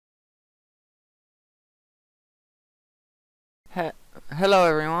He Hello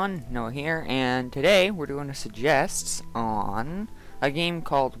everyone, Noah here, and today we're doing a suggests on a game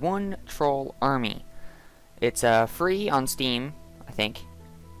called One Troll Army. It's free on Steam, I think.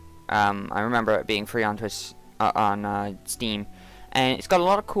 I remember it being free on Steam, and it's got a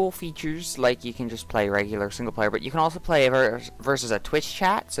lot of cool features, like you can just play regular single player, but you can also play versus a Twitch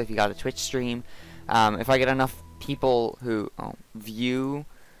chat. So if you got a Twitch stream, if I get enough people who view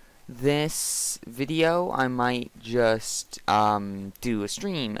this video, I might just do a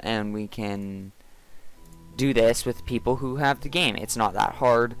stream and we can do this with people who have the game. It's not that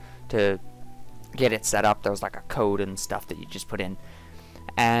hard to get it set up. There's like a code and stuff that you just put in,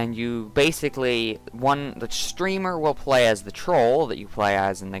 and you basically, the streamer will play as the troll that you play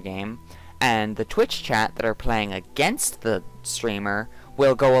as in the game, and the Twitch chat that are playing against the streamer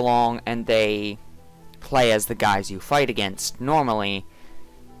will go along and they play as the guys you fight against normally.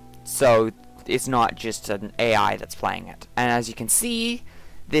 So it's not just an AI that's playing it. And as you can see,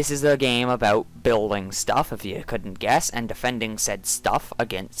 this is a game about building stuff, if you couldn't guess, and defending said stuff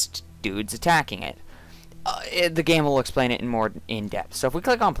against dudes attacking it. The game will explain it in more in-depth. So if we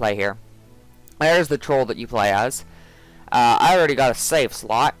click on play here, there's the troll that you play as. I already got a save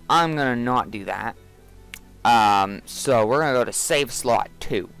slot. I'm going to not do that. So we're going to go to save slot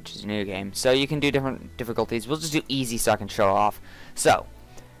 2, which is a new game. So you can do different difficulties. We'll just do easy so I can show off. So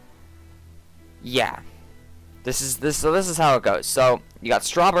yeah, this is how it goes. So you got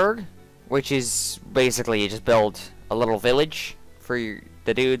Strawberg, which is basically you just build a little village for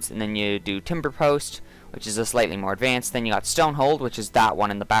the dudes, and then you do Timber Post, which is a slightly more advanced. Then you got Stonehold, which is that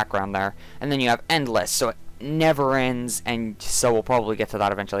one in the background there, and then you have Endless, so it never ends, and so we'll probably get to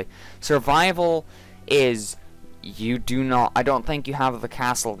that eventually. Survival is I don't think you have the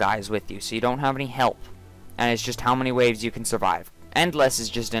castle guys with you, so you don't have any help, and it's just how many waves you can survive. Endless is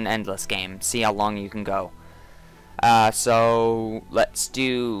just an endless game. See how long you can go. So let's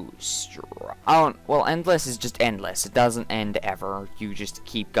do well, endless is just endless. It doesn't end ever. You just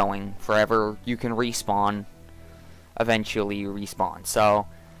keep going forever. You can respawn. Eventually you respawn. So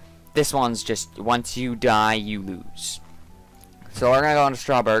this one's just once you die, you lose. So we're gonna go into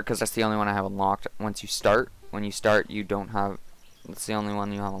Strawberg because that's the only one I have unlocked. When you start, you don't have. That's the only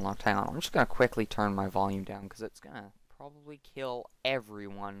one you have unlocked. Hang on. I'm just gonna quickly turn my volume down because it's gonna probably kill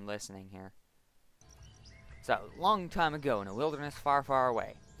everyone listening here. So, long time ago in a wilderness far, far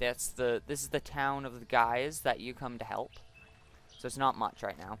away. This is the town of the guys that you come to help. So it's not much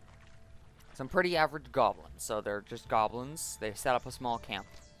right now. Some pretty average goblins. So they're just goblins. They set up a small camp.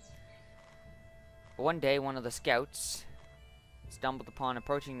 But one day, one of the scouts stumbled upon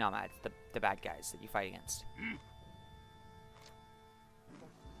approaching nomads, the bad guys that you fight against.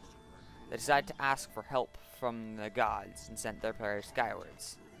 They decided to ask for help from the gods and sent their players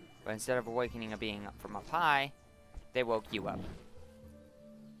skywards. But instead of awakening a being from up high, they woke you up.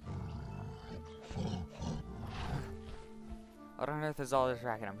 What on earth is all this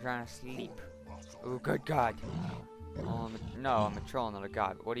racket? I'm trying to sleep. Oh, good God. Oh, I'm a troll, not a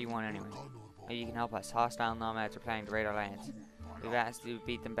god. But what do you want anyway? Maybe you can help us. Hostile nomads are planning to raid our lands. We've asked you to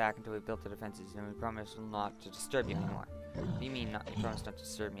beat them back until we built the defenses, and we promise not to disturb you anymore. What do you mean, you promise not to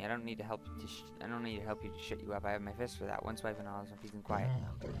disturb me? I don't need to help you to shut you up. I have my fist for that. One swipe and all is peace and quiet.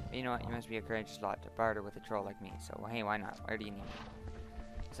 But you know what? You must be a courageous lot to barter with a troll like me. So hey, why not? Where do you need me?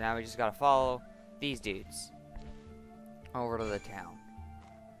 So now we just gotta follow these dudes over to the town.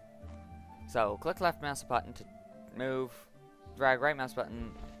 So click left mouse button to move, drag right mouse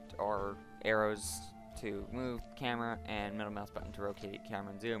button or arrows to move camera, and middle mouse button to rotate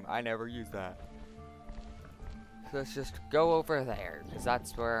camera and zoom. I never use that. So let's just go over there, because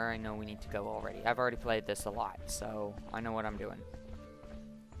that's where I know we need to go already. I've already played this a lot, so I know what I'm doing.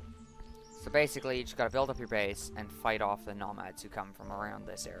 So basically, you just gotta build up your base and fight off the nomads who come from around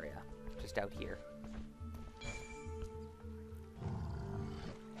this area, just out here.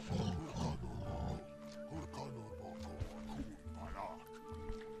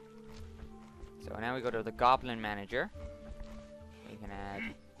 So now we go to the Goblin Manager. We can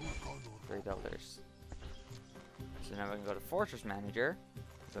add 3 builders. So now we can go to Fortress Manager,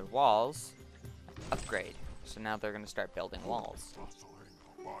 go to Walls, upgrade. So now they're going to start building walls.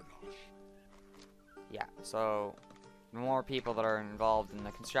 Yeah, so the more people that are involved in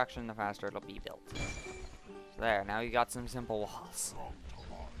the construction, the faster it'll be built. So there, now you got some simple walls.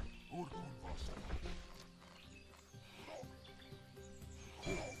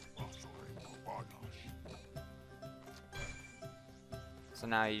 So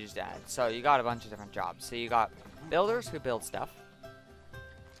now you just add. So you got a bunch of different jobs. So you got builders who build stuff.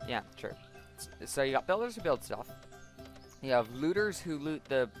 Yeah, true. So you got builders who build stuff. You have looters who loot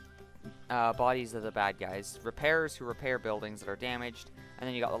the bodies of the bad guys, repairers who repair buildings that are damaged, and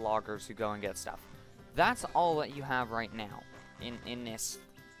then you got the loggers who go and get stuff. That's all that you have right now in this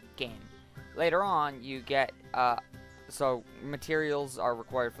game. Later on, you get, so materials are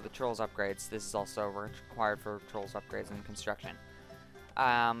required for the Trolls upgrades. This is also required for Trolls upgrades and construction.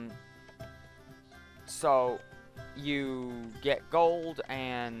 So you get gold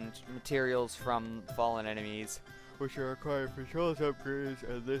and materials from fallen enemies, which are required for Trolls upgrades,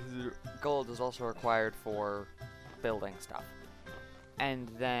 and this is gold is also required for building stuff. And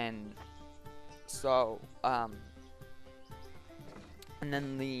then, so, and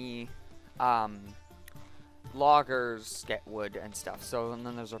then the, loggers get wood and stuff, so and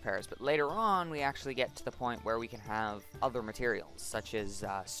then there's repairs. But later on, we actually get to the point where we can have other materials, such as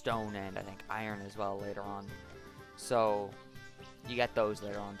stone and I think iron as well later on. So you get those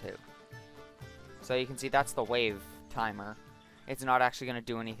later on too. So you can see that's the wave timer. It's not actually going to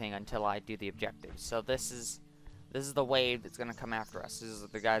do anything until I do the objectives. So this is the wave that's going to come after us. This is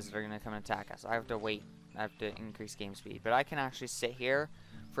the guys that are going to come and attack us. I have to wait. I have to increase game speed. But I can actually sit here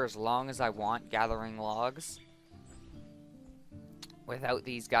for as long as I want, gathering logs, without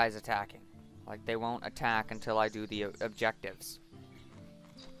these guys attacking. Like, they won't attack until I do the objectives.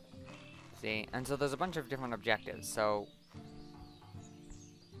 See? And so there's a bunch of different objectives, so...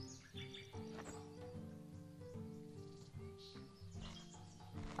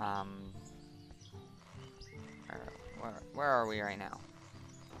 Where are we right now?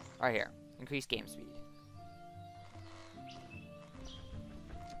 Right here. Increase game speed.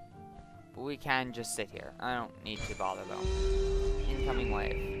 But we can just sit here. I don't need to bother though. Incoming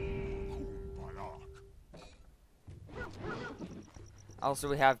wave. Also,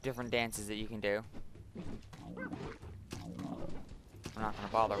 we have different dances that you can do. I'm not going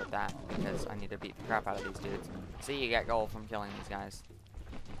to bother with that because I need to beat the crap out of these dudes. See, you get gold from killing these guys.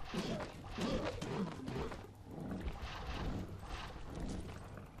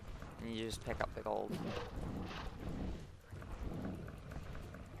 And you just pick up the gold.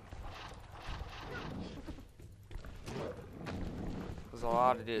 There's a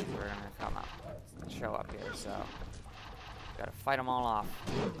lot of dudes that are gonna come up, show up here, so gotta fight them all off.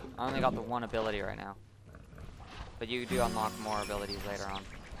 I only got the one ability right now, but you do unlock more abilities later on.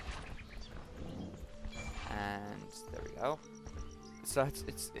 And there we go. So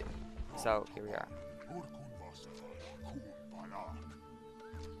so here we are.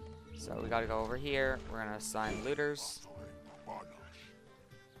 So we gotta go over here. We're gonna assign looters.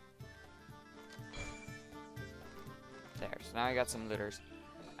 There, so now I got some looters.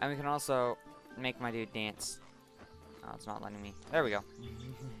 And we can also make my dude dance. Oh, it's not letting me. There we go.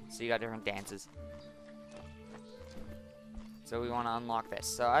 So you got different dances. So we want to unlock this.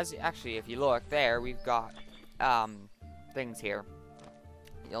 So actually, if you look there, we've got things here.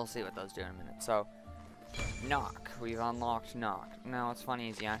 You'll see what those do in a minute. So knock. We've unlocked knock. Now what's funny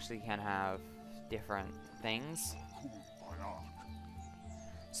is you actually can have different things.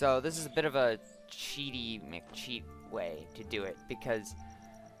 So this is a bit of a cheaty McCheat way to do it because,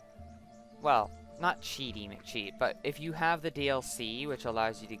 well, not cheaty McCheat, but if you have the DLC, which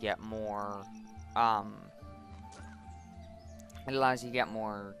allows you to get more, it allows you to get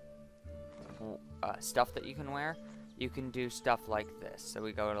more stuff that you can wear. You can do stuff like this. So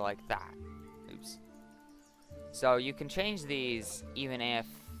we go to like that. Oops. So you can change these even if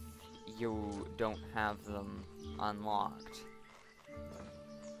you don't have them unlocked.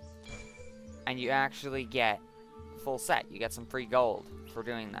 And you actually get full set. You get some free gold for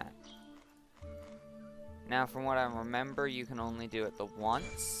doing that. Now, from what I remember, you can only do it the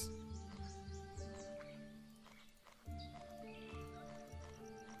once.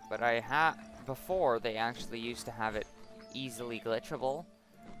 But before, they actually used to have it easily glitchable,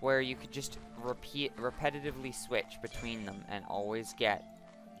 where you could just repetitively switch between them and always get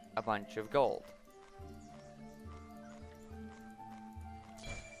a bunch of gold.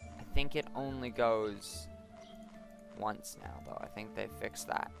 I think it only goes once now, though. I think they fixed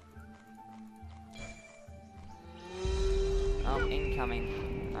that. Oh,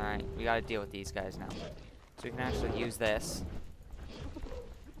 incoming. Alright, we gotta deal with these guys now. So we can actually use this.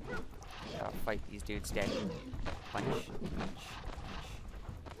 Gotta fight these dudes dead. Punch, punch, punch,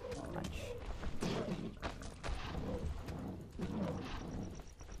 punch.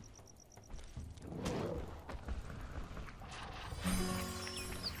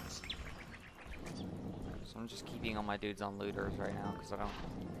 So I'm just keeping all my dudes on looters right now because I don't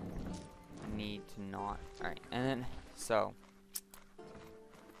need to not. Alright, and then, so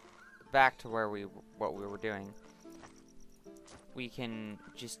back to what we were doing. We can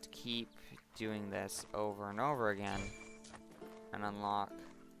just keep doing this over and over again and unlock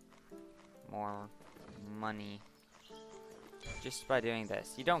more money just by doing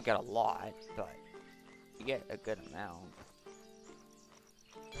this. You don't get a lot, but you get a good amount.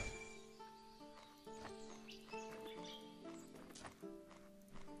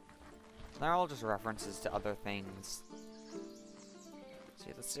 They're all just references to other things.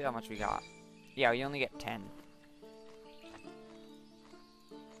 See, let's see how much we got. Yeah, we only get 10.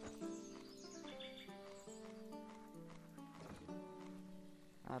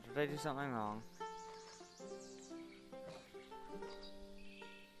 Oh, did I do something wrong?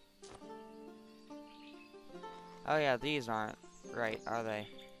 Oh yeah, these aren't right, are they?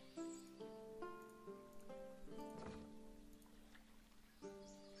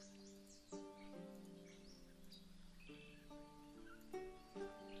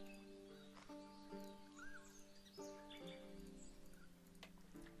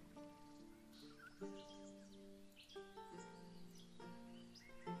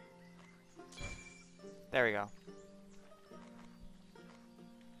 There we go.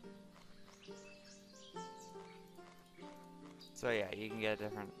 So yeah, you can get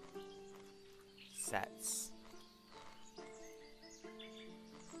different sets.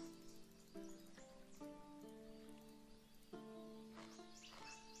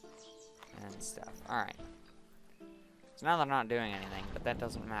 And stuff. Alright. So now they're not doing anything, but that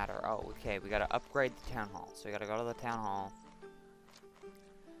doesn't matter. Oh, okay, we gotta upgrade the town hall. So we gotta go to the town hall.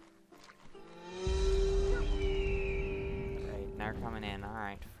 Right, they're coming in.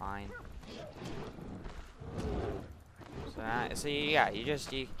 Alright, fine. So yeah, you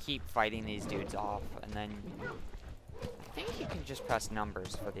keep fighting these dudes off, and then I think you can just press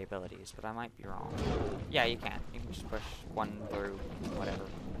numbers for the abilities, but I might be wrong. Yeah, you can. You can just push 1 through whatever.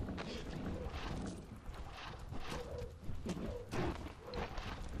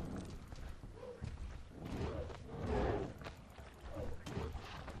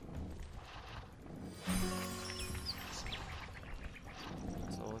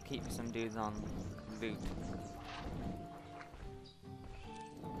 So we'll keep some dudes on loot.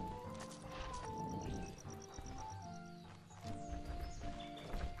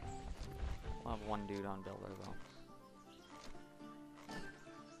 We'll have 1 dude on builder though.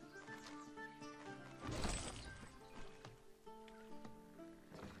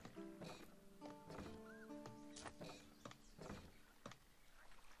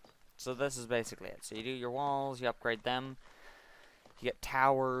 So this is basically it. So you do your walls, you upgrade them, you get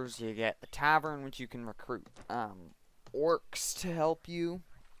towers, you get the tavern, which you can recruit orcs to help you.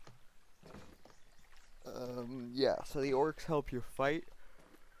 Yeah, so the orcs help you fight.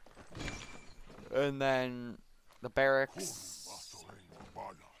 And then the barracks.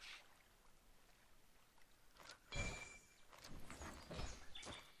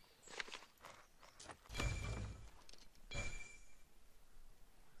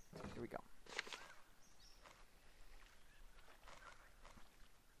 Here we go.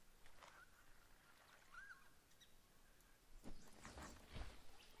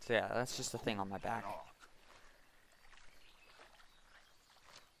 So yeah, that's just the thing on my back.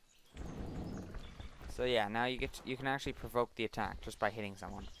 So yeah, now you can actually provoke the attack just by hitting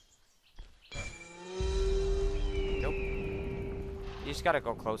someone. Nope. You just gotta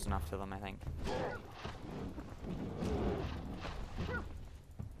go close enough to them, I think.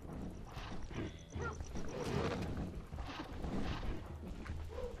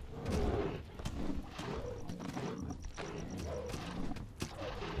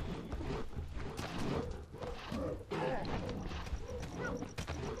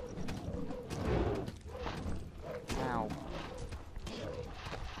 Ow.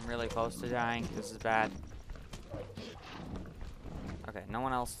 I'm really close to dying. This is bad. Okay, no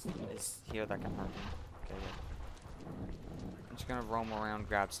one else is here that can hurt me. Okay, good. I'm just gonna roam around,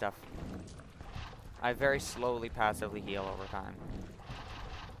 grab stuff. I very slowly, passively heal over time.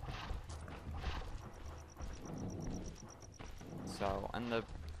 So, and the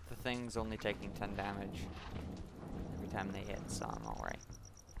thing's only taking 10 damage every time they hit, so I'm alright.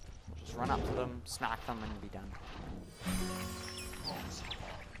 Just run up to them, smack them, and be done.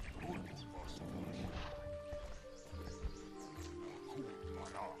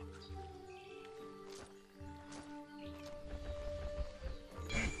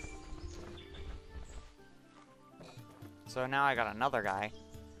 So now I got another guy.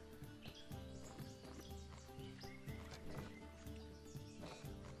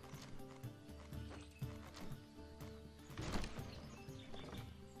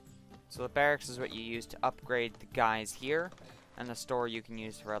 So the barracks is what you use to upgrade the guys here, and the store you can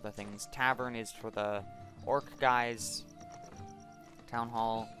use for other things. Tavern is for the orc guys. Town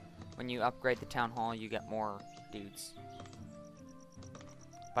hall. When you upgrade the town hall, you get more dudes.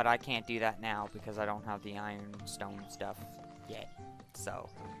 But I can't do that now because I don't have the ironstone stuff yet. So.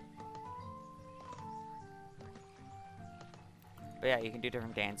 But yeah, you can do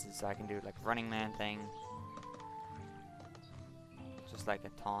different dances. So I can do like a Running Man thing. Just like a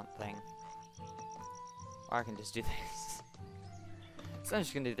taunt thing. Or I can just do this. So I'm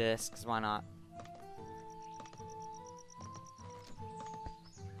just gonna do this, because why not?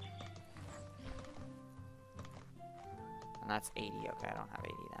 And that's 80. Okay, I don't have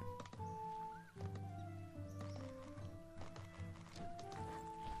 80 then.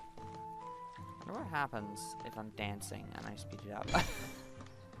 I wonder what happens if I'm dancing and I speed it up.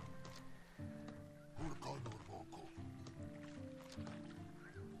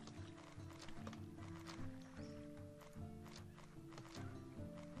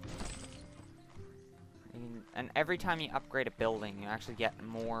 And every time you upgrade a building, you actually get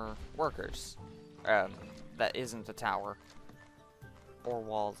more workers. That isn't a tower. Or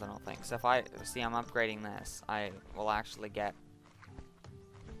walls, I don't think. So if I see I'm upgrading this, I will actually get...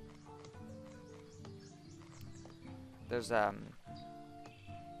 There's,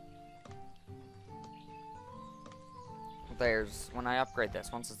 when I upgrade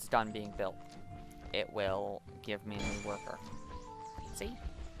this, once it's done being built, it will give me a new worker. See?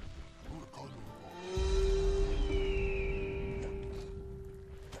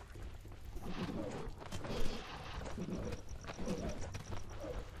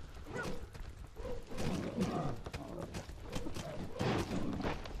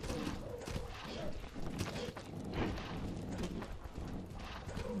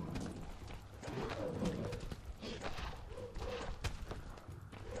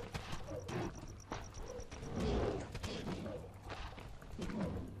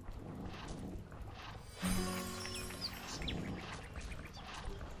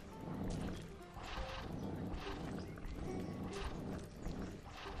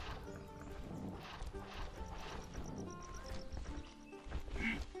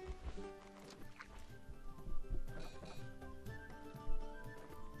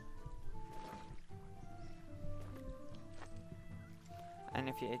 And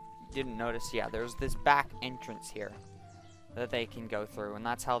if you didn't notice, yeah, there's this back entrance here that they can go through, and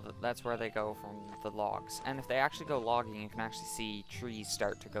that's how that's where they go from the logs. And if they actually go logging, you can actually see trees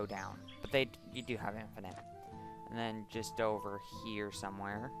start to go down. But you do have infinite. And then just over here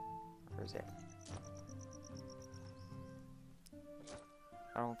somewhere, where is it?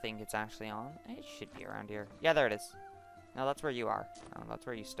 I don't think it's actually on. It should be around here. Yeah, there it is. No, that's where you are. Oh, that's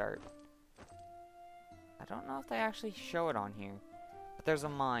where you start. I don't know if they actually show it on here. But there's a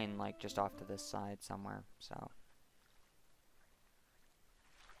mine, like, just off to this side somewhere, so.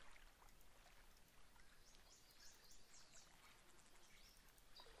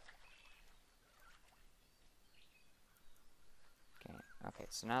 Okay,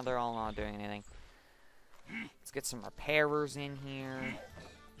 so now they're all not doing anything. Let's get some repairers in here.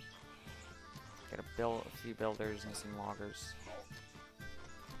 Get a few builders and some loggers.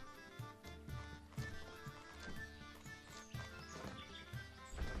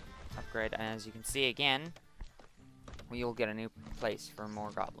 Upgrade, and as you can see again, we'll get a new place for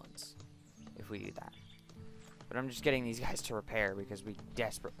more goblins if we do that. But I'm just getting these guys to repair because we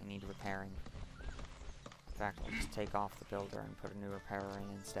desperately need repairing. In fact, I'll just take off the builder and put a new repairer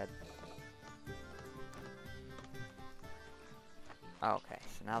in instead. Okay,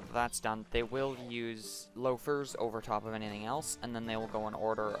 so now that that's done, they will use loafers over top of anything else, and then they will go in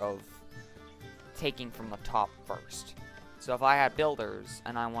order of taking from the top first. So if I had builders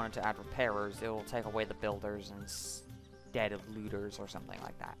and I wanted to add repairers, it will take away the builders instead of looters or something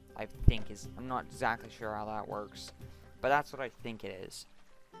like that. I think I'm not exactly sure how that works, but that's what I think it is.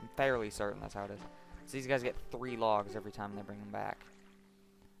 I'm fairly certain that's how it is. So these guys get 3 logs every time they bring them back.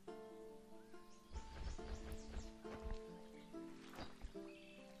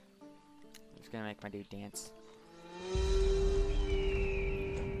 I'm just gonna make my dude dance.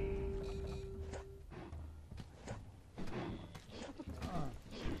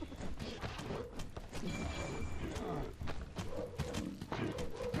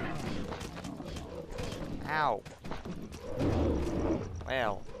 Ow.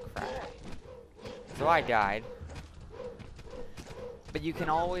 Well, crap. So I died. But you can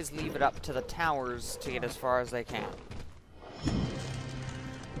always leave it up to the towers to get as far as they can.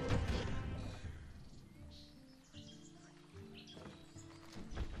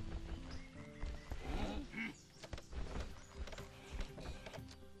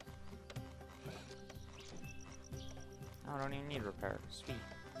 Oh, I don't even need repair. Sweet.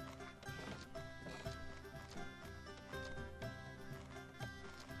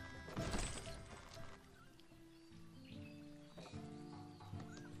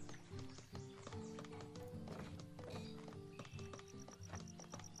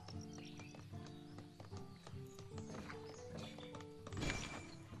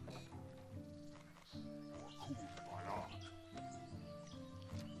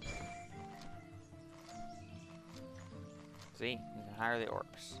 See? You can hire the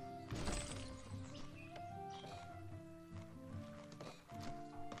orcs.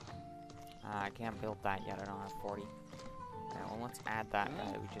 I can't build that yet. I don't have 40. Alright, well, let's add that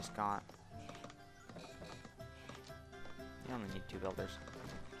guy we just got. You only need 2 builders.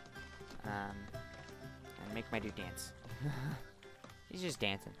 And make my dude dance. He's just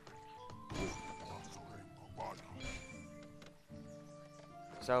dancing.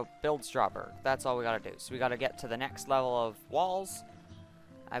 So, build Strawberg. That's all we gotta do. So we gotta get to the next level of walls.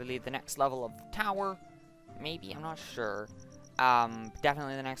 I believe the next level of tower. Maybe, I'm not sure.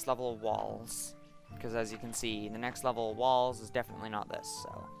 Definitely the next level of walls. Because as you can see, the next level of walls is definitely not this,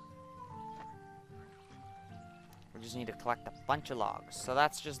 so. We just need to collect a bunch of logs. So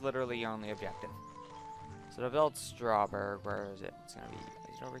that's just literally your only objective. So to build Strawberg, where is it? It's gonna be,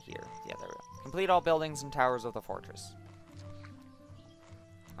 is it over here? Yeah, there we go. Complete all buildings and towers of the fortress.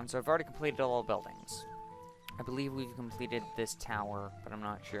 And so I've already completed all buildings. I believe we've completed this tower, but I'm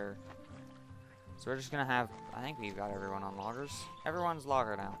not sure. So we're just gonna have, I think we've got everyone on loggers. Everyone's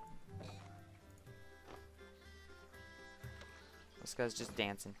logger now. This guy's just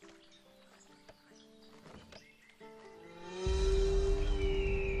dancing.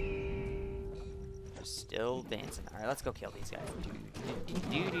 Just still dancing. Alright, let's go kill these guys.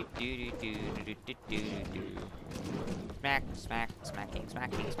 Smack, smack,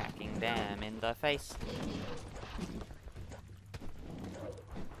 smacking them in the face.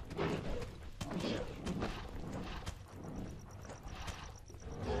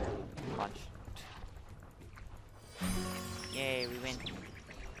 Punch. Yay, we win.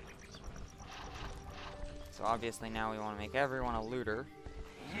 So obviously now we want to make everyone a looter.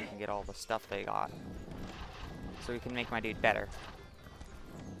 So we can get all the stuff they got. So we can make my dude better.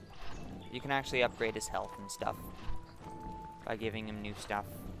 You can actually upgrade his health and stuff by giving him new stuff.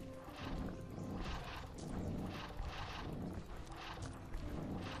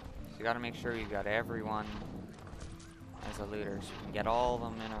 So you gotta make sure you got everyone as a looter so we can get all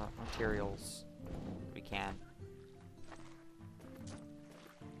the materials we can.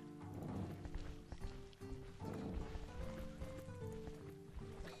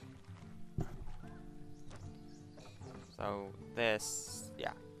 So this,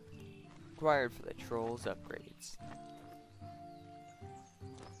 yeah, required for the trolls upgrades.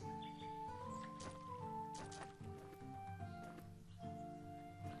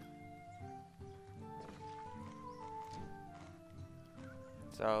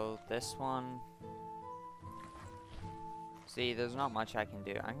 So this one, see, there's not much I can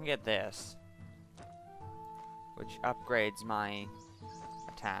do. I can get this, which upgrades my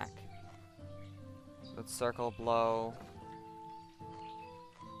attack. Let's circle blow.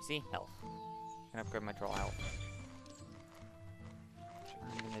 See, health. I can upgrade my troll health.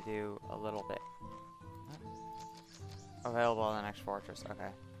 I'm gonna do a little bit. Available in the next fortress. Okay.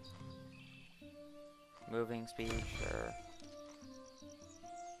 Moving speed, sure.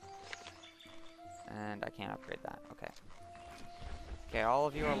 And I can't upgrade that. Okay. Okay, all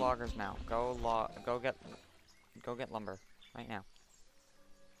of you are loggers now. Go get lumber right now.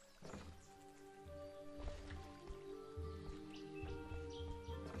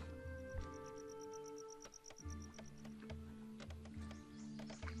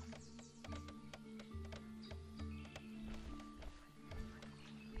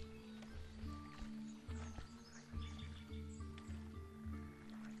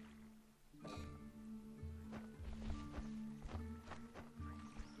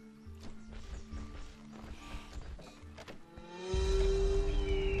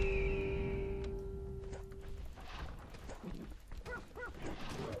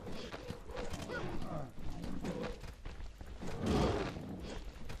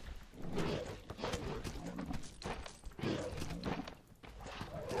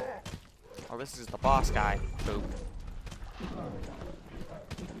 Oh, this is the boss guy. Boop.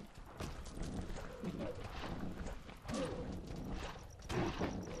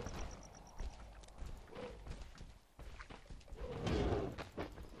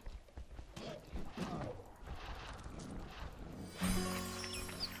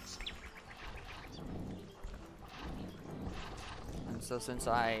 And so since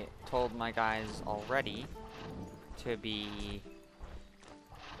I told my guys already to be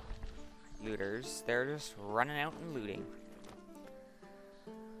looters, they're just running out and looting.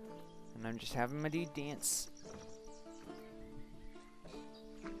 And I'm just having my dude dance.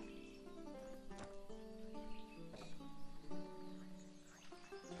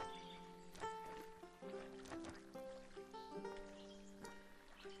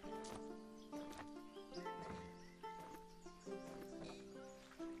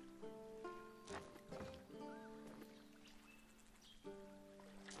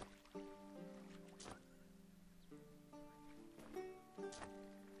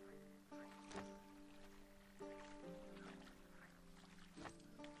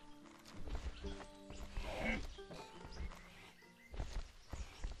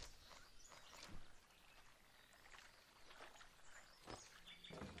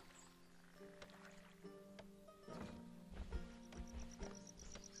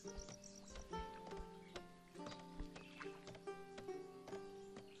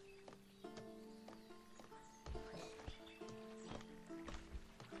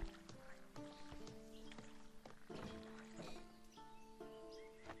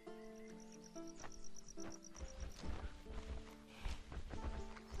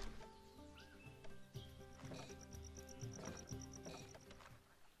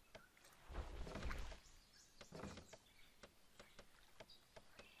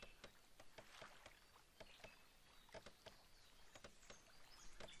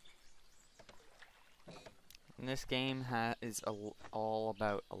 And this game is all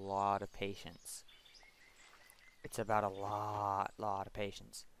about a lot of patience. It's about a lot of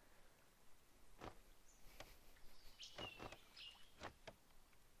patience.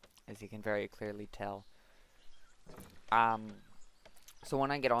 As you can very clearly tell. So when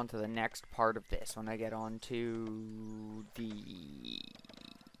I get on to the next part of this, when I get on to the...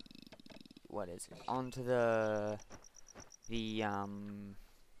 what is it? Onto the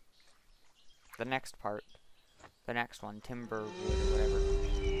next part. The next one, timber wood or whatever.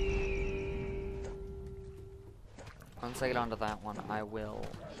 Once I get onto that one, I will...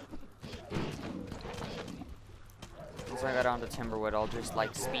 Once I get onto Timberwood, I'll just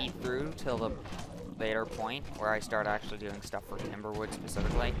like speed through till the later point where I start actually doing stuff for Timberwood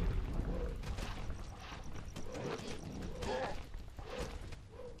specifically.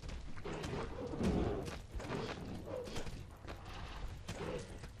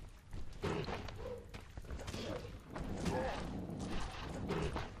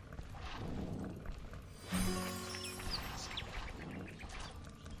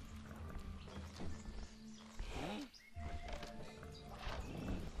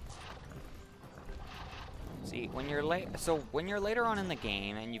 See, when you're when you're later on in the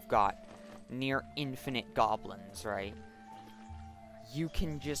game and you've got near infinite goblins, right? You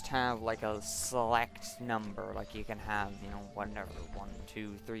can just have like a select number, like you can have, you know, whatever, 1,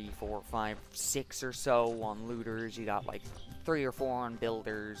 2, 3, 4, 5, 6 or so on looters. You got like 3 or 4 on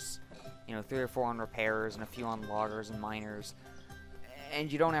builders, you know, 3 or 4 on repairers, and a few on loggers and miners.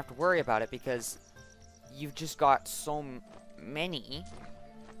 And you don't have to worry about it because you've just got so many.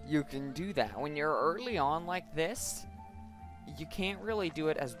 You can do that. When you're early on like this, you can't really do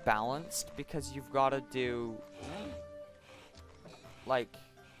it as balanced because you've got to do, like,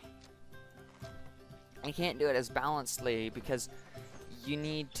 you can't do it as balancedly because you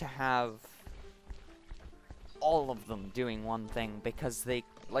need to have all of them doing one thing, because they,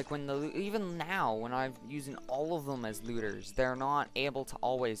 like, when even now, when I'm using all of them as looters, they're not able to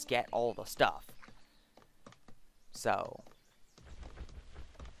always get all the stuff. So...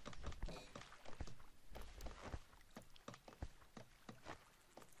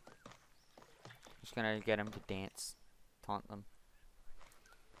 just gonna get him to dance, taunt them.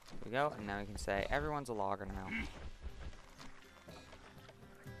 There we go, and now we can say everyone's a logger now.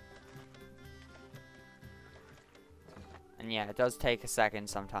 And yeah, it does take a second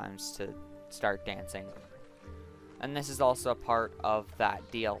sometimes to start dancing. And this is also a part of that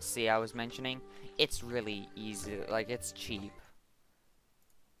DLC I was mentioning. It's really easy, like it's cheap.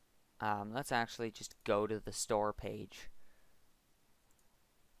 Let's actually just go to the store page.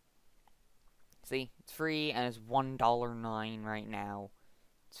 See, it's free and it's $1.09 right now.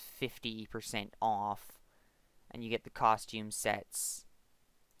 It's 50% off, and you get the costume sets.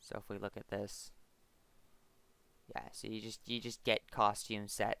 So if we look at this, yeah, so you just get costume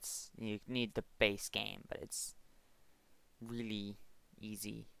sets. You need the base game, but it's really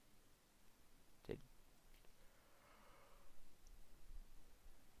easy to,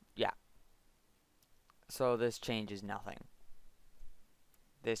 yeah. So this changes nothing.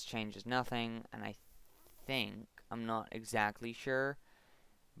 This changes nothing, and I think, I'm not exactly sure,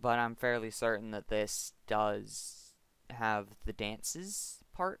 but I'm fairly certain that this does have the dances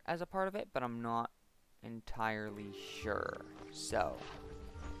part as a part of it, but I'm not entirely sure. So,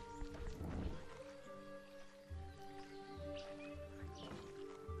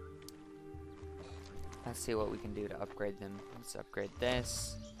 let's see what we can do to upgrade them. Let's upgrade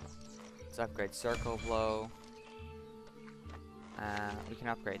this. Let's upgrade Circle Blow. We can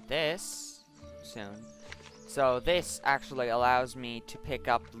upgrade this soon. So this actually allows me to pick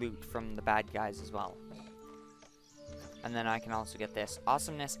up loot from the bad guys as well. And then I can also get this.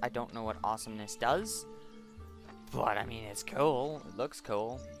 Awesomeness, I don't know what awesomeness does, but I mean, it's cool. It looks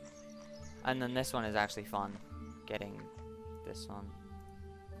cool. And then this one is actually fun, getting this one.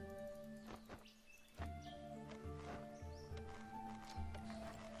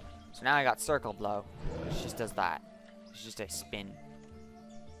 So now I got Circle Blow, which just does that. It's just a spin.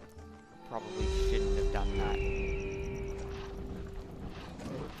 Probably shouldn't have done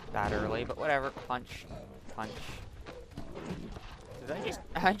that early, but whatever. Punch, punch. Did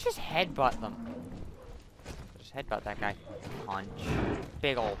I just headbutt them? Just headbutt that guy. Punch.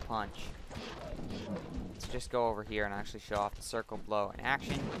 Big ol' punch. Let's just go over here and actually show off the Circle Blow in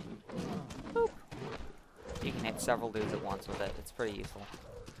action. Boop. You can hit several dudes at once with it. It's pretty useful.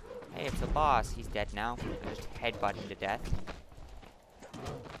 Hey, it's a boss. He's dead now. I just headbutt him to death.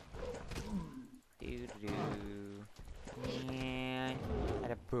 And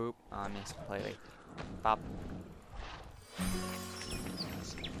had a boop. Oh, I missed completely. Bop.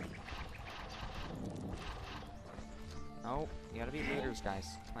 Oh, you gotta be leaders, guys.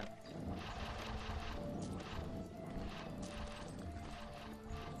 Come on.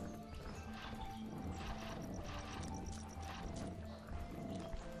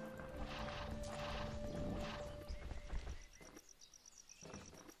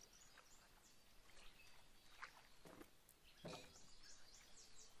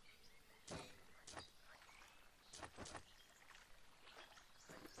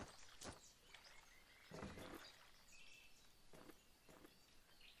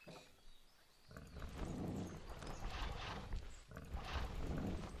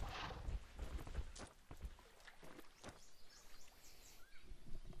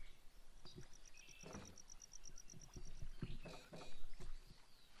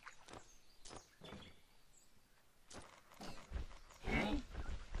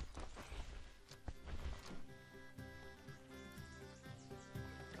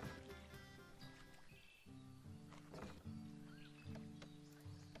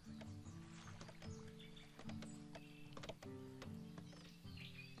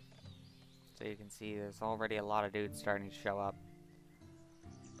 So you can see there's already a lot of dudes starting to show up.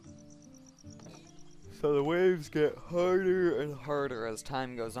 So the waves get harder and harder as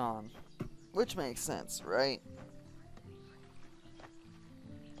time goes on. Which makes sense, right?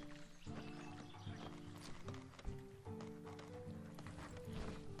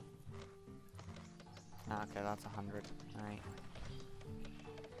 Okay, that's 100. Alright.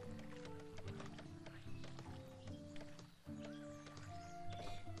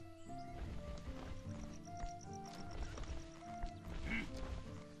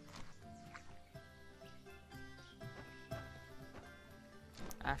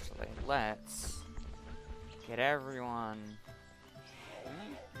 Actually, let's get everyone,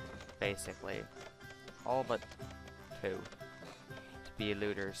 basically, all but 2, to be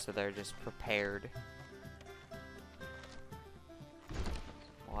looters, so they're just prepared.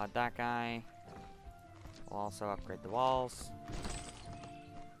 We'll add that guy. We'll also upgrade the walls.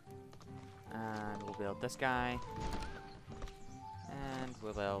 And we'll build this guy. And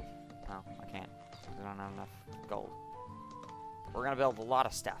we'll build... Oh, I can't. We don't have enough gold. We're gonna build a lot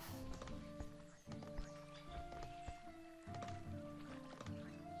of stuff.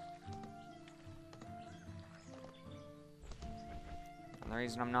 And the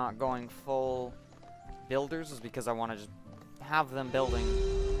reason I'm not going full builders is because I want to just have them building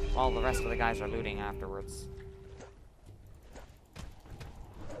while the rest of the guys are looting afterwards.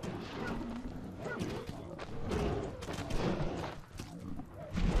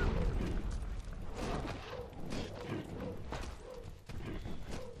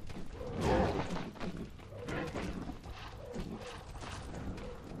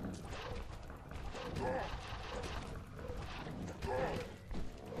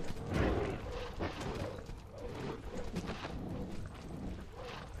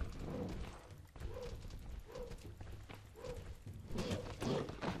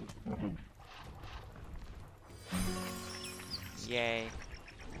 Yay.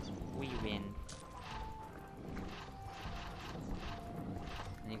 We win.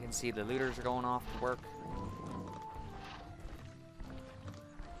 And you can see the looters are going off to work.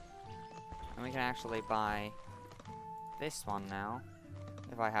 And we can actually buy this one now,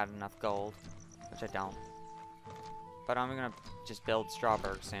 if I had enough gold, which I don't. But I'm gonna just build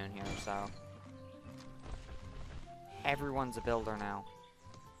Strawberg soon here, so. Everyone's a builder now.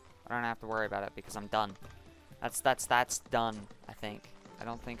 I don't have to worry about it because I'm done. That's done, I think. I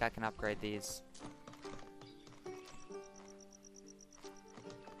don't think I can upgrade these.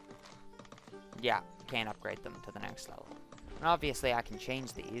 Yeah, can't upgrade them to the next level. And obviously I can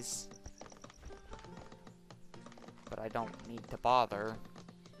change these. But I don't need to bother.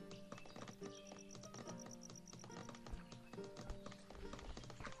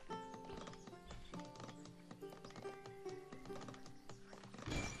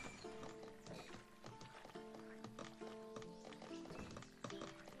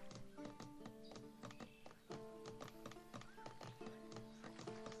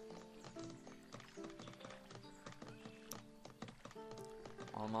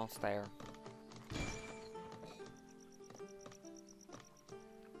 Almost there.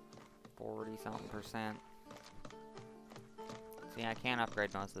 %40-something. See, I can't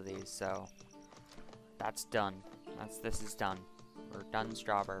upgrade most of these, so that's done. This is done. We're done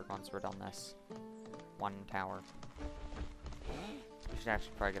Strawberg once we're done this. One tower. We should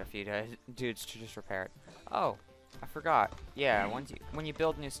actually probably get a few dudes to just repair it. Oh, I forgot. Yeah, when you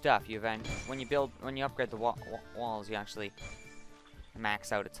build new stuff, when you upgrade the walls, you actually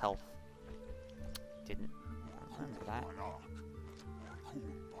max out its health. Didn't remember that.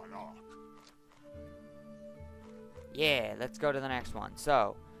 Yeah, let's go to the next one.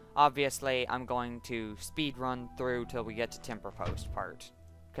 So, obviously, I'm going to speed run through till we get to Timber Post part.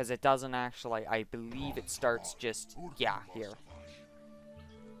 Because it doesn't actually, I believe it starts just, yeah, here.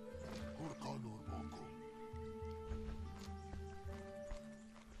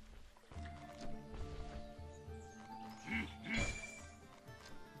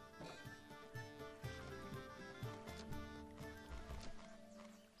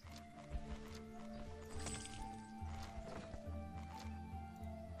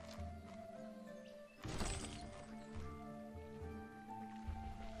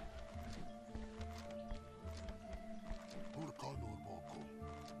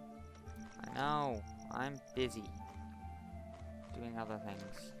 I know, I'm busy doing other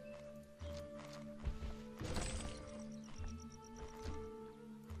things.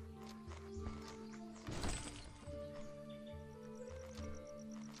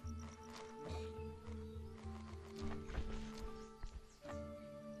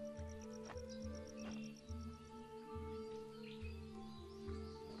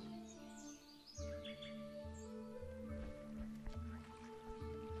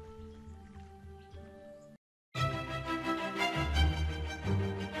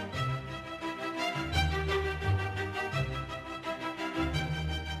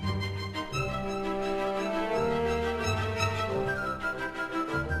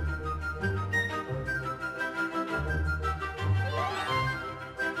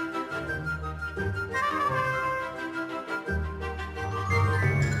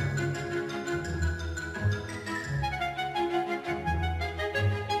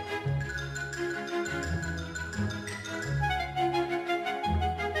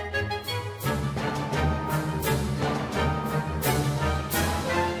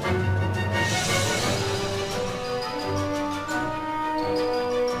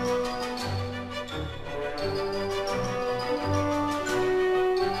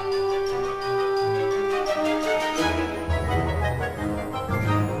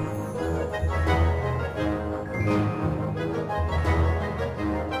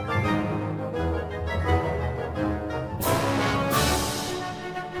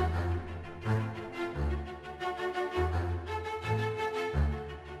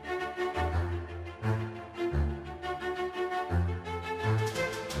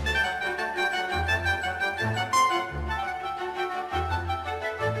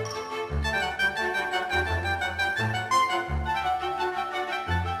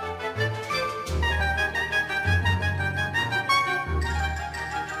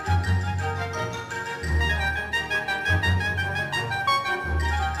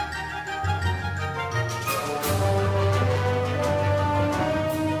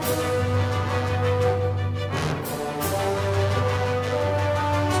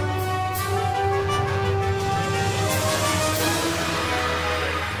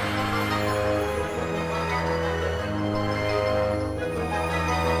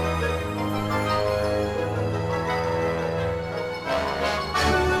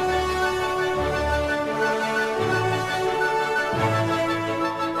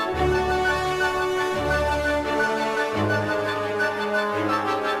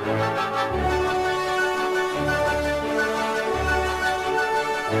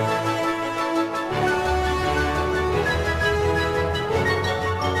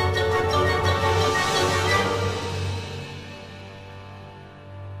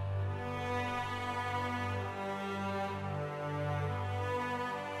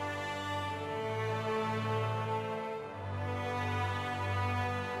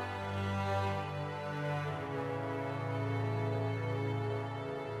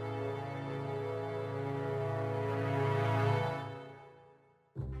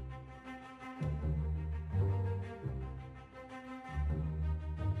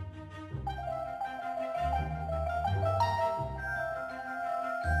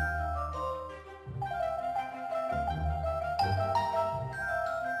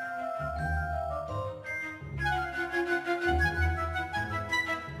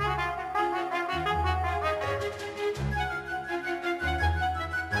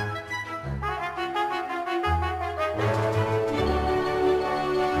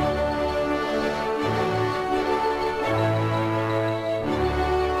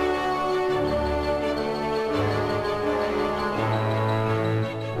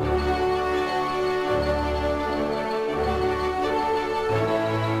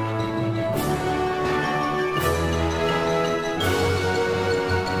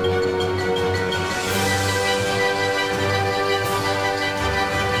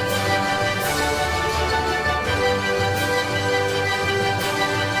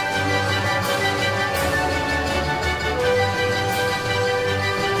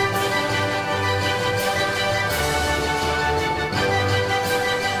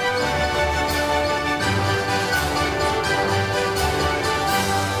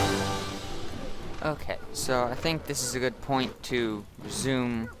 So I think this is a good point to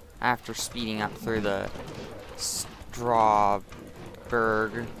resume after speeding up through the Strawberg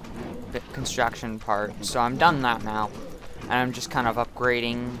construction part. So I'm done that now, and I'm just kind of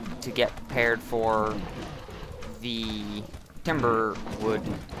upgrading to get prepared for the timber wood.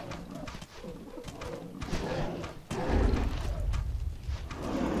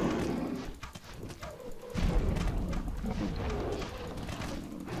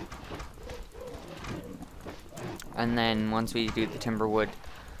 And then once we do the timber wood,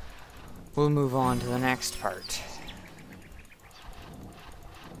 we'll move on to the next part.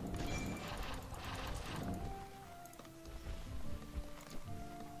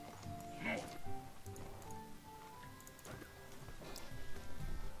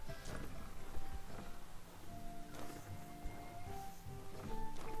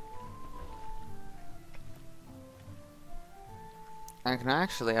 I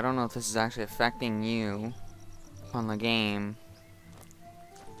don't know if this is actually affecting you on the game,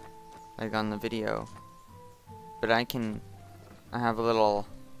 like on the video, but I have a little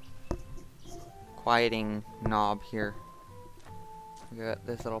quieting knob here. Look at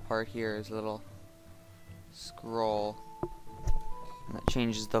this little part here is a little scroll, and that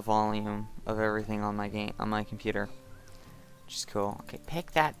changes the volume of everything on my computer, which is cool. Okay,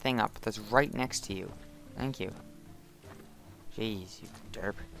 pick that thing up that's right next to you. Thank you. Jeez, you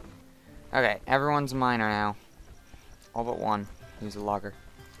derp. Okay, everyone's a miner now. All but one, who's a logger.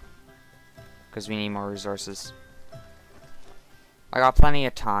 Because we need more resources. I got plenty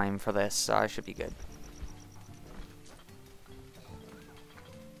of time for this, so I should be good.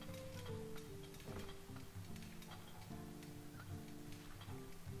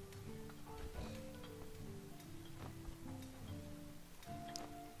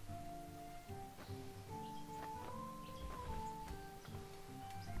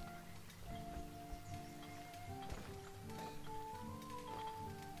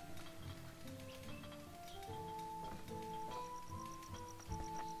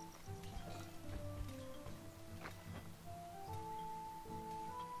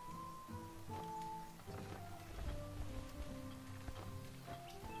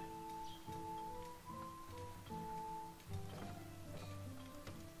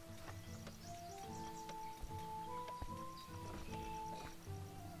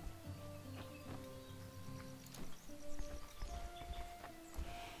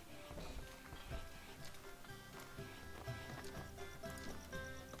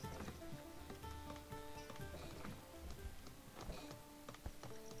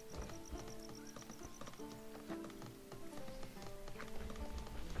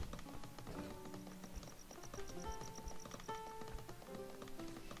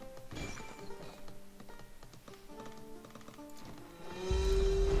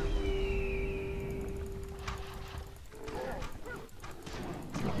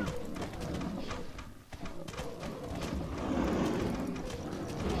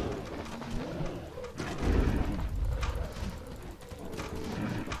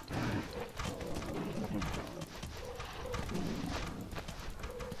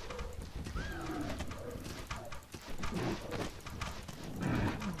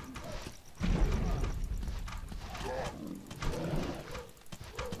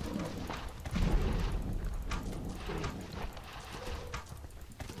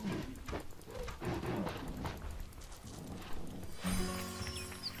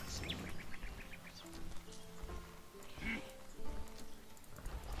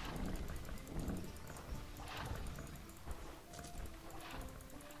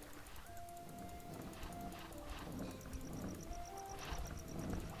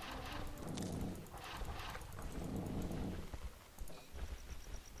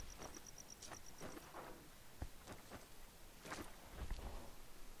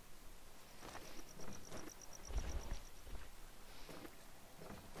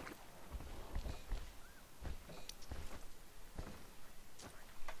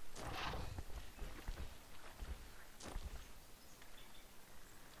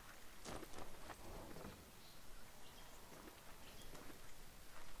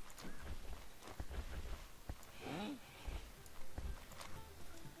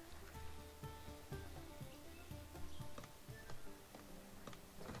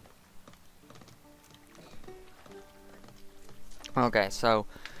 Okay, so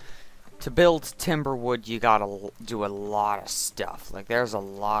to build Timberwood, you gotta do a lot of stuff. Like, there's a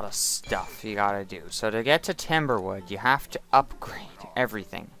lot of stuff you gotta do. So to get to Timberwood, you have to upgrade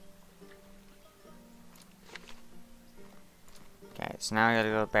everything. Okay, so now we gotta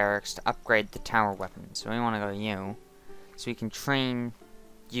go to barracks to upgrade the tower weapons. So we wanna go to you, so we can train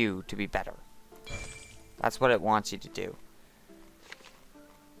you to be better. That's what it wants you to do.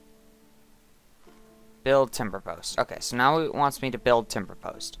 Build timber post. Okay, so now it wants me to build timber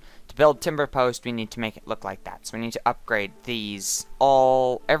post. To build timber post, we need to make it look like that. So we need to upgrade these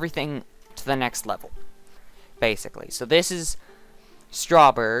everything to the next level, basically. So this is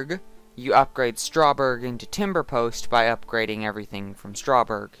Strawberg. You upgrade Strawberg into timber post by upgrading everything from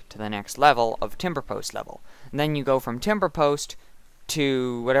Strawberg to the next level of timber post level. And then you go from timber post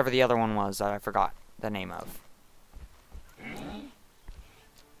to whatever the other one was that I forgot the name of.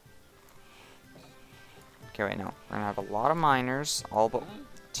 Okay, wait, no. We're gonna have a lot of miners, all but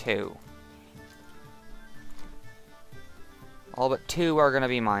 2. All but 2 are gonna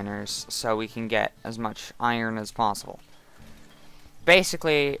be miners, so we can get as much iron as possible.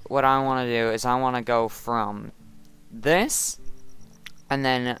 Basically, what I want to do is I want to go from this, and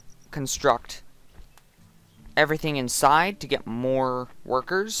then construct everything inside to get more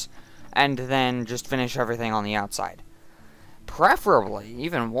workers, and then just finish everything on the outside. Preferably,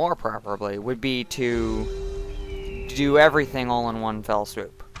 even more preferably, would be to do everything all in one fell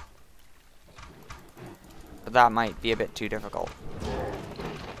swoop. But that might be a bit too difficult.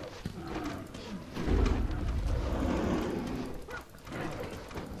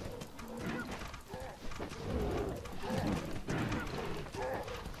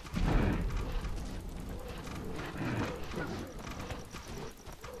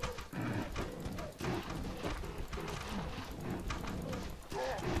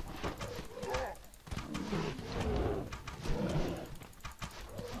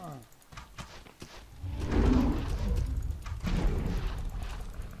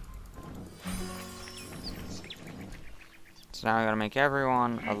 So now I gotta make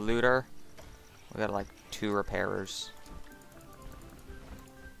everyone a looter. We got like 2 repairers.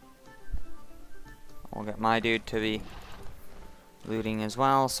 We'll get my dude to be looting as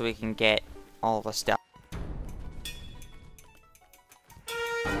well, so we can get all the stuff.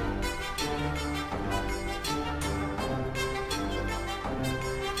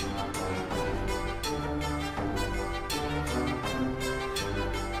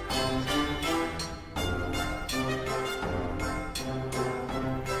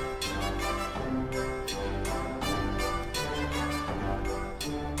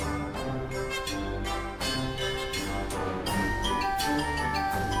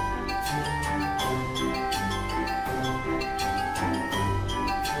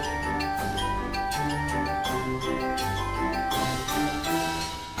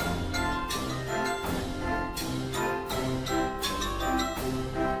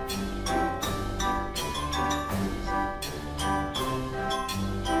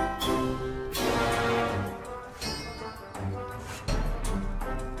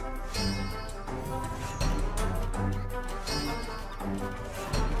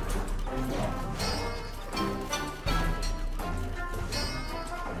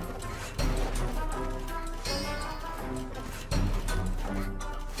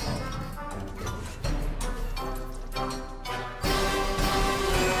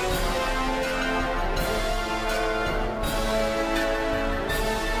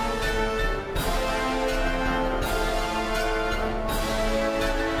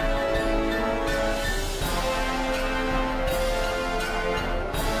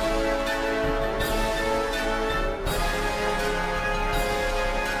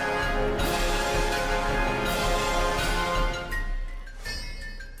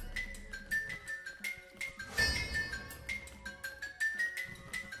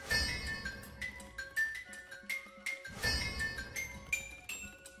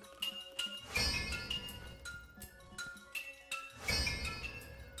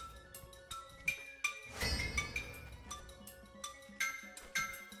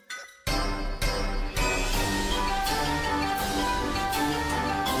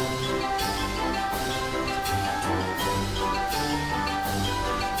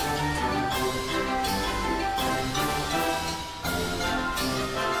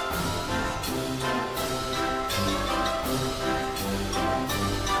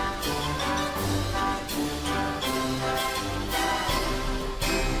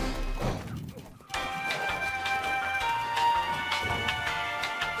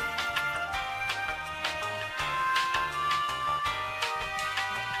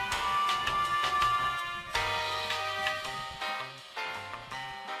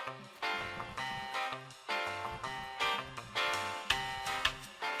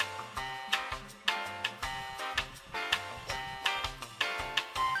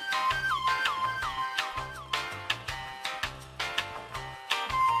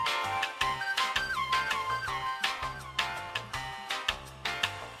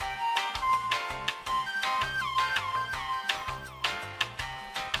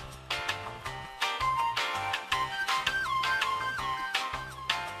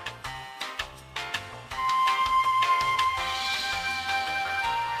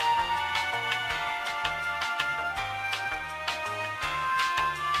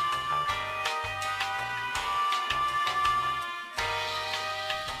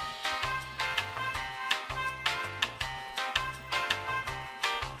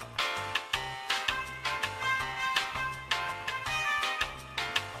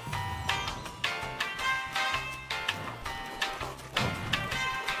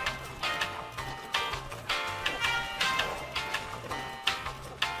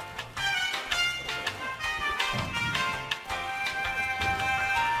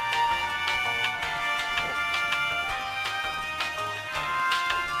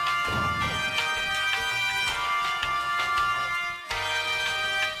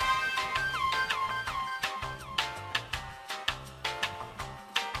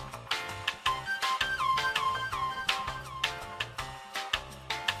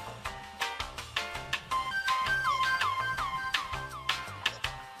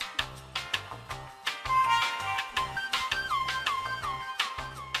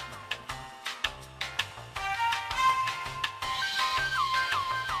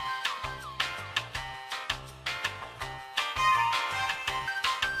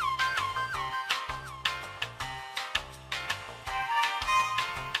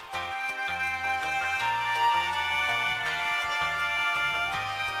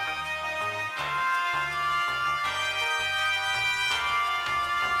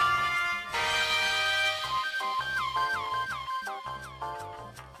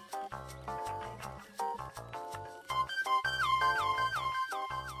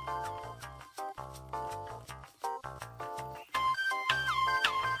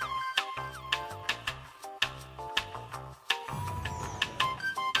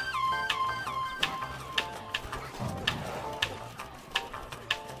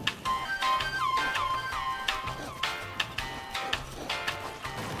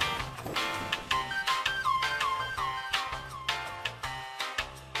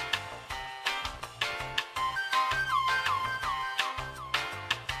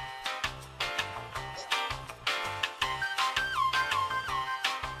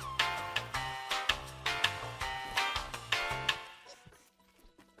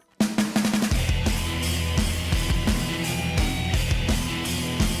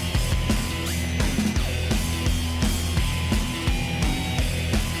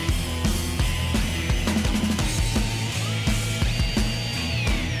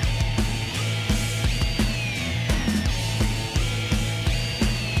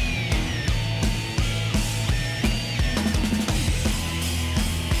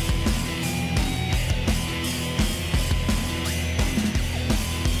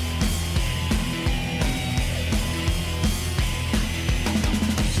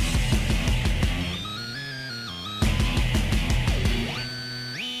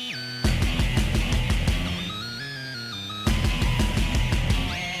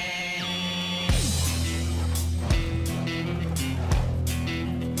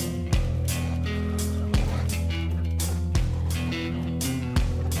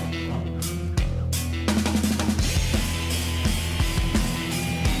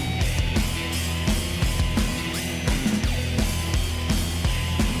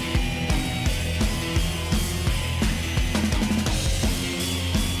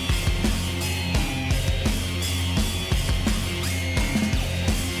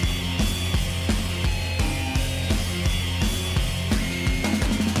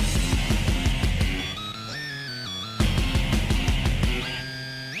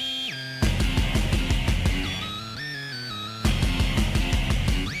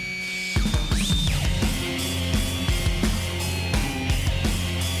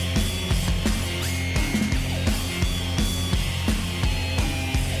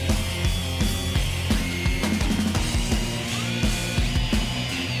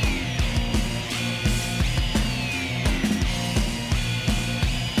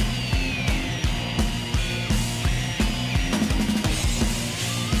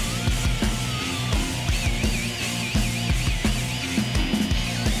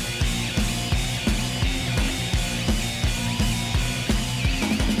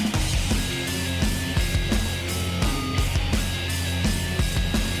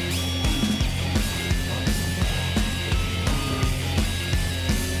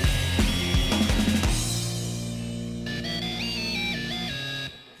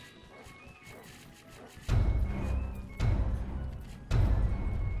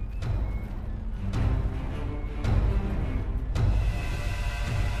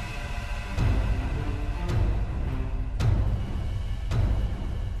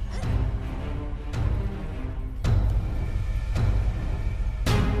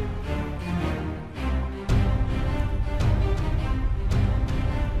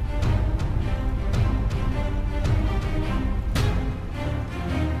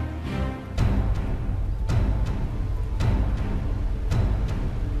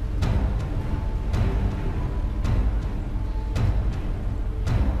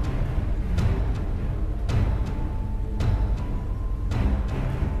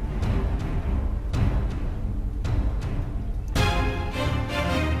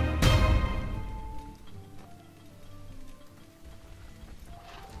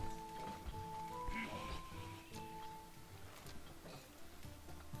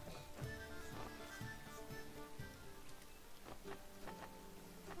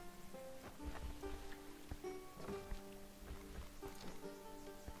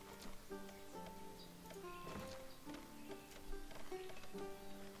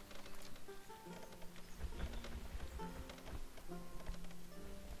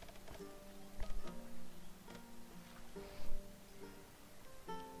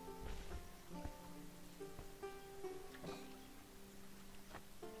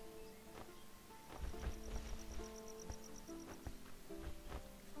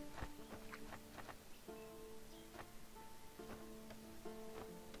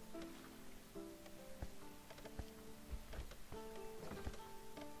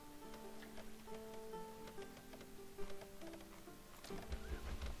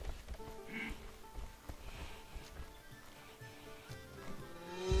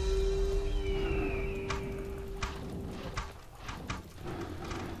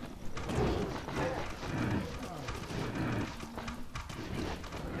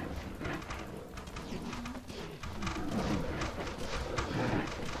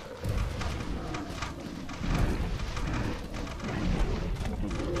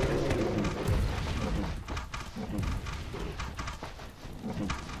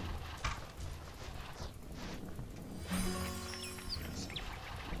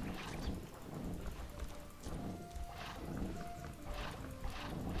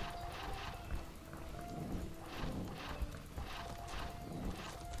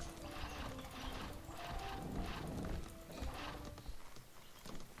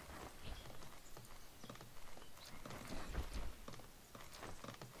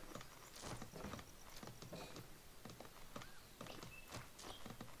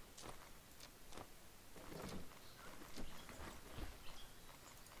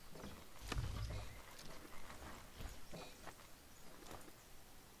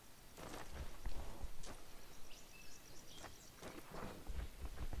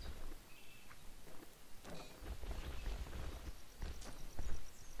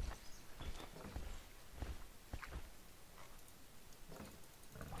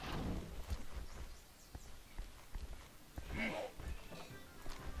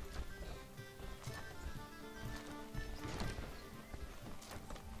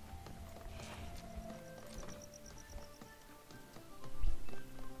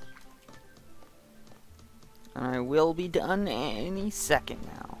 And I will be done any second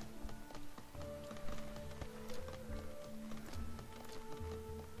now.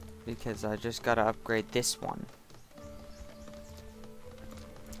 Because I just gotta upgrade this one.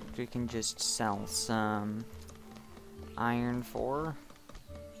 We can just sell some iron for.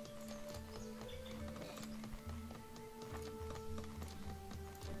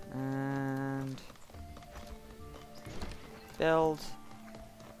 And build.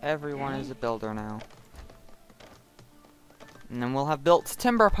 Everyone is a builder now. And then we'll have built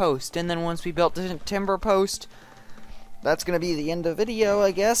timber post. And then once we built the timber post, that's going to be the end of the video,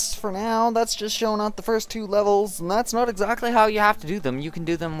 I guess, for now. That's just showing out the first 2 levels, and that's not exactly how you have to do them. You can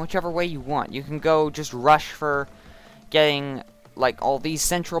do them whichever way you want. You can go just rush for getting, like, all these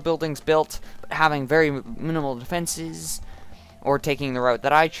central buildings built, but having very minimal defenses, or taking the route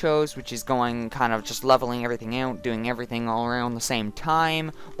that I chose, which is going kind of just leveling everything out, doing everything all around the same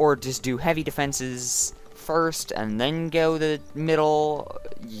time, or just do heavy defenses first, and then go the middle.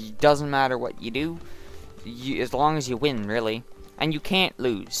 Doesn't matter what you do. As long as you win, really. And you can't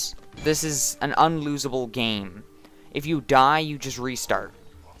lose. This is an unlosable game. If you die, you just restart.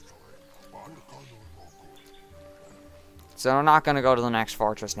 So we're not going to go to the next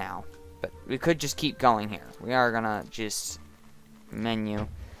fortress now. But we could just keep going here. We are going to just menu.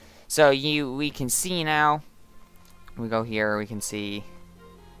 So we can see now. We go here, we can see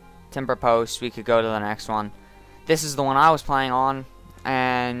timber post. We could go to the next one. This is the one I was playing on.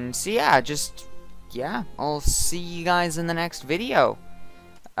 And so yeah, yeah, I'll see you guys in the next video.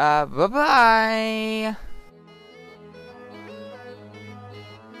 Bye-bye!